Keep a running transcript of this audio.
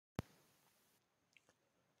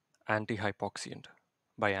Antihypoxiant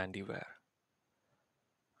by Andy Weir.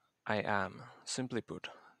 I am, simply put,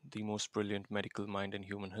 the most brilliant medical mind in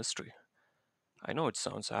human history. I know it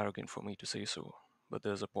sounds arrogant for me to say so, but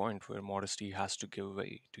there's a point where modesty has to give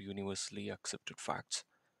way to universally accepted facts.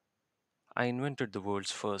 I invented the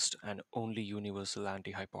world's first and only universal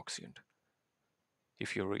antihypoxiant.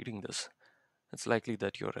 If you're reading this, it's likely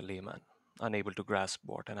that you're a layman, unable to grasp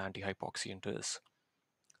what an antihypoxiant is.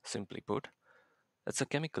 Simply put, it's a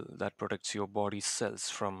chemical that protects your body's cells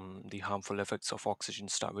from the harmful effects of oxygen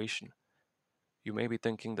starvation. You may be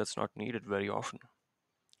thinking that's not needed very often.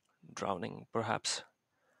 Drowning, perhaps?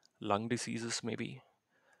 Lung diseases, maybe?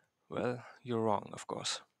 Well, you're wrong, of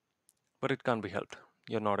course. But it can't be helped.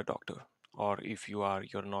 You're not a doctor. Or if you are,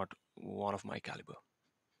 you're not one of my caliber.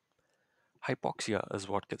 Hypoxia is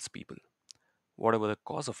what kills people. Whatever the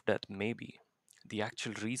cause of death may be, the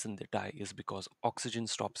actual reason they die is because oxygen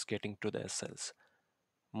stops getting to their cells,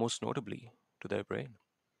 most notably to their brain.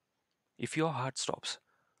 If your heart stops,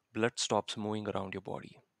 blood stops moving around your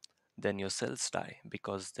body. Then your cells die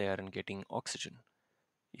because they aren't getting oxygen.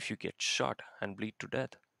 If you get shot and bleed to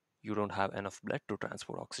death, you don't have enough blood to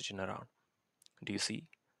transport oxygen around. Do you see?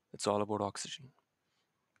 It's all about oxygen.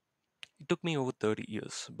 It took me over 30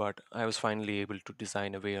 years, but I was finally able to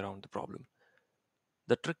design a way around the problem.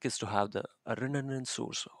 The trick is to have a redundant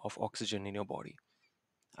source of oxygen in your body.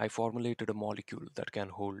 I formulated a molecule that can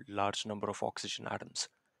hold large number of oxygen atoms.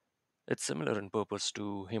 It's similar in purpose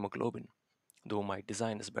to hemoglobin, though my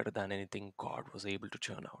design is better than anything God was able to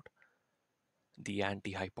churn out. The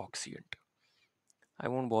antihypoxiant. I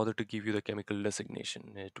won't bother to give you the chemical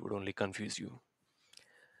designation, it would only confuse you.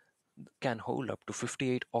 Can hold up to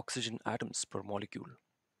 58 oxygen atoms per molecule.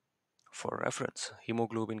 For reference,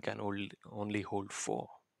 hemoglobin can only hold 4.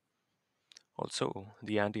 Also,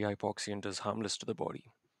 the antihypoxia is harmless to the body,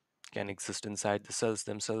 can exist inside the cells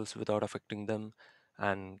themselves without affecting them,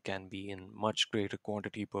 and can be in much greater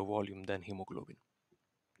quantity per volume than hemoglobin.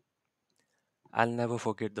 I'll never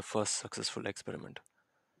forget the first successful experiment.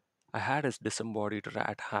 I had a disembodied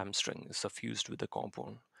rat hamstring suffused with the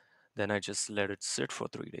compound. Then I just let it sit for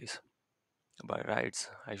 3 days. By rights,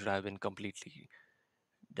 I should have been completely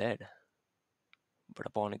dead. But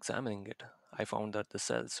upon examining it, I found that the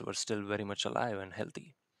cells were still very much alive and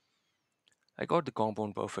healthy. I got the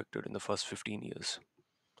compound perfected in the first 15 years.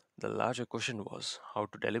 The larger question was how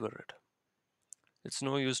to deliver it. It's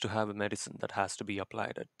no use to have a medicine that has to be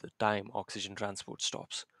applied at the time oxygen transport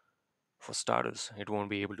stops. For starters, it won't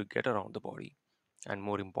be able to get around the body. And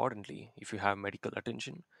more importantly, if you have medical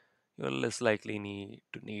attention, you're less likely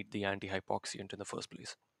to need the antihypoxia in the first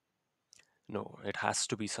place. No, it has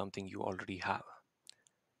to be something you already have.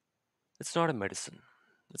 It's not a medicine,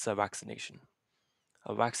 it's a vaccination.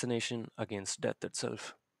 A vaccination against death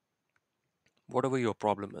itself. Whatever your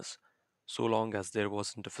problem is, so long as there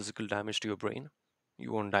wasn't a physical damage to your brain,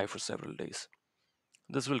 you won't die for several days.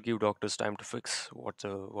 This will give doctors time to fix what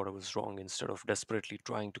was wrong instead of desperately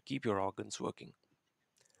trying to keep your organs working.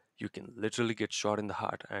 You can literally get shot in the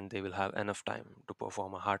heart and they will have enough time to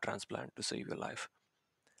perform a heart transplant to save your life.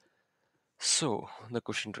 So, the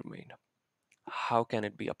question remained, how can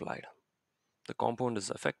it be applied? The compound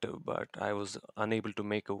is effective, but I was unable to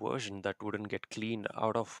make a version that wouldn't get cleaned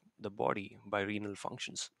out of the body by renal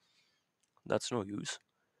functions. That's no use.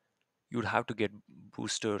 You'd have to get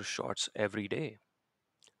booster shots every day.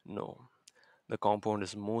 No, the compound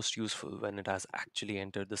is most useful when it has actually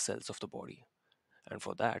entered the cells of the body. And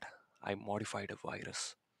for that, I modified a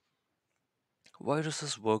virus.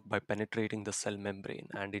 Viruses work by penetrating the cell membrane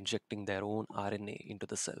and injecting their own RNA into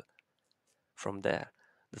the cell. From there,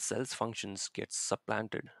 the cell's functions get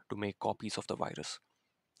supplanted to make copies of the virus.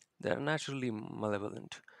 They are naturally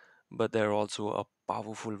malevolent, but they are also a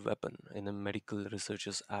powerful weapon in a medical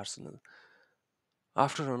researcher's arsenal.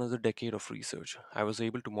 After another decade of research, I was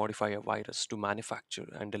able to modify a virus to manufacture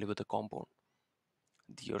and deliver the compound.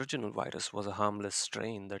 The original virus was a harmless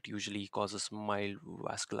strain that usually causes mild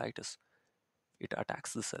vasculitis. It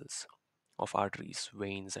attacks the cells of arteries,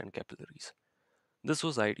 veins, and capillaries. This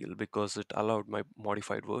was ideal because it allowed my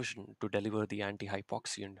modified version to deliver the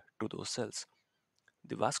antihypoxia to those cells.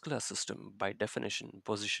 The vascular system, by definition,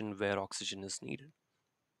 positioned where oxygen is needed.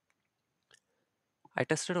 I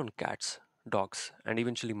tested on cats, dogs, and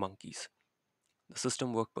eventually monkeys. The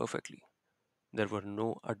system worked perfectly. There were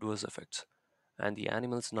no adverse effects, and the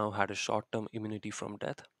animals now had a short term immunity from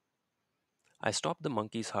death. I stopped the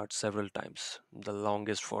monkey's heart several times, the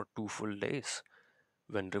longest for 2 full days.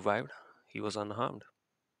 When revived, he was unharmed.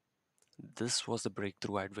 This was the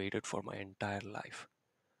breakthrough I'd waited for my entire life.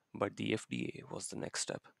 But the FDA was the next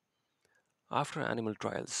step. After animal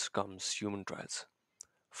trials comes human trials.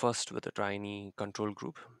 First with a tiny control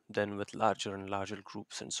group, then with larger and larger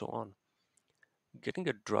groups, and so on. Getting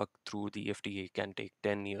a drug through the FDA can take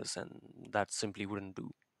 10 years, and that simply wouldn't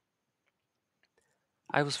do.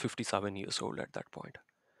 I was 57 years old at that point.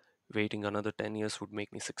 Waiting another 10 years would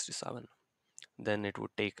make me 67. Then it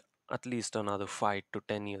would take at least another 5 to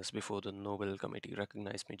 10 years before the Nobel Committee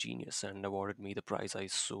recognized my genius and awarded me the prize I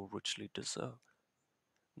so richly deserve.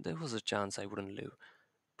 There was a chance I wouldn't live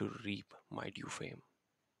to reap my due fame.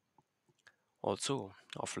 Also,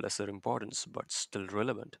 of lesser importance but still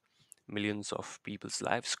relevant, millions of people's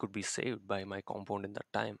lives could be saved by my compound in that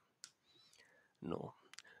time. No,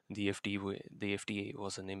 the FDA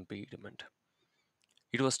was an impediment.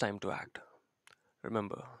 It was time to act.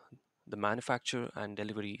 Remember, the manufacture and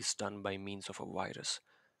delivery is done by means of a virus.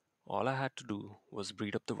 All I had to do was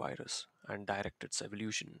breed up the virus and direct its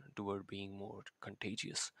evolution toward being more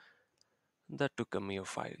contagious. That took a mere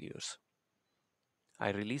 5 years. I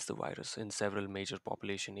released the virus in several major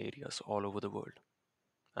population areas all over the world,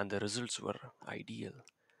 and the results were ideal.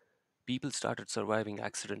 People started surviving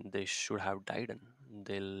accidents they should have died in.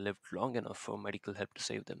 They lived long enough for medical help to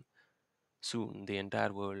save them. Soon, the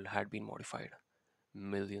entire world had been modified.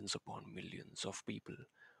 Millions upon millions of people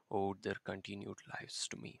owed their continued lives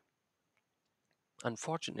to me.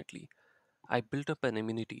 Unfortunately, I built up an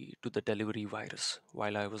immunity to the delivery virus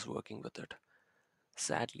while I was working with it.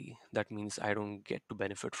 Sadly, that means I don't get to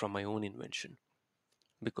benefit from my own invention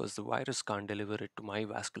because the virus can't deliver it to my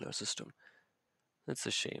vascular system. It's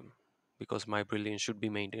a shame because my brilliance should be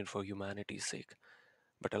maintained for humanity's sake.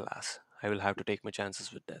 But alas, I will have to take my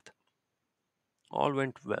chances with death. All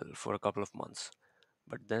went well for a couple of months,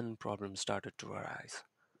 but then problems started to arise.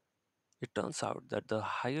 It turns out that the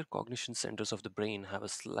higher cognition centers of the brain have a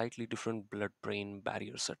slightly different blood brain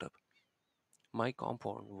barrier setup. My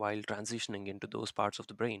compound, while transitioning into those parts of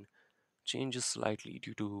the brain, changes slightly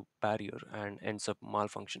due to barrier and ends up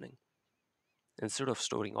malfunctioning. Instead of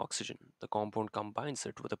storing oxygen, the compound combines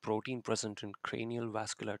it with a protein present in cranial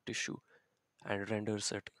vascular tissue and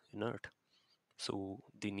renders it inert. So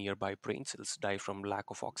the nearby brain cells die from lack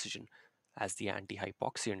of oxygen as the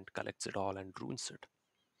antihypoxiant collects it all and ruins it.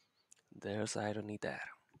 There's irony there.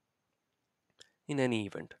 In any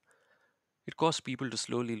event, it caused people to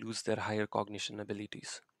slowly lose their higher cognition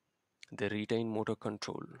abilities. They retain motor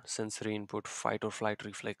control, sensory input, fight or flight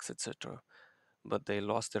reflex, etc., but they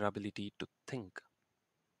lost their ability to think.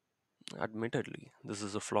 Admittedly, this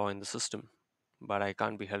is a flaw in the system, but I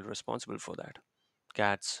can't be held responsible for that.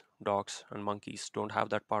 Cats, dogs, and monkeys don't have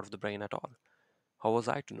that part of the brain at all. How was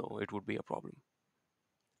I to know it would be a problem?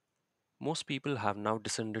 Most people have now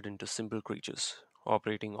descended into simple creatures,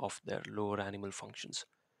 operating off their lower animal functions.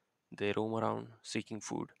 They roam around seeking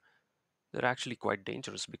food. They're actually quite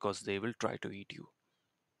dangerous because they will try to eat you.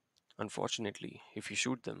 Unfortunately, if you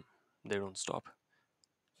shoot them, they don't stop.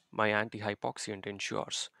 My antihypoxiant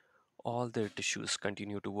ensures all their tissues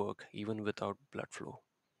continue to work even without blood flow.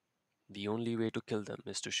 The only way to kill them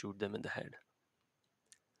is to shoot them in the head.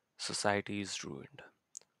 Society is ruined.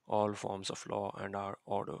 All forms of law and our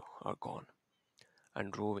order are gone,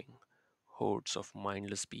 and roving hordes of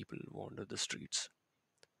mindless people wander the streets.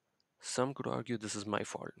 Some could argue this is my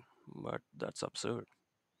fault, but that's absurd.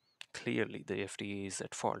 Clearly, the FDA is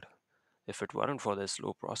at fault. If it weren't for their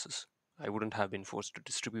slow process, I wouldn't have been forced to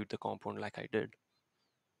distribute the compound like I did.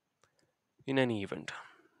 In any event,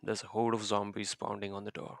 there's a horde of zombies pounding on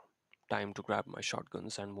the door. Time to grab my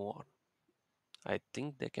shotguns and move on. I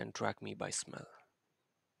think they can track me by smell.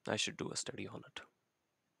 I should do a study on it.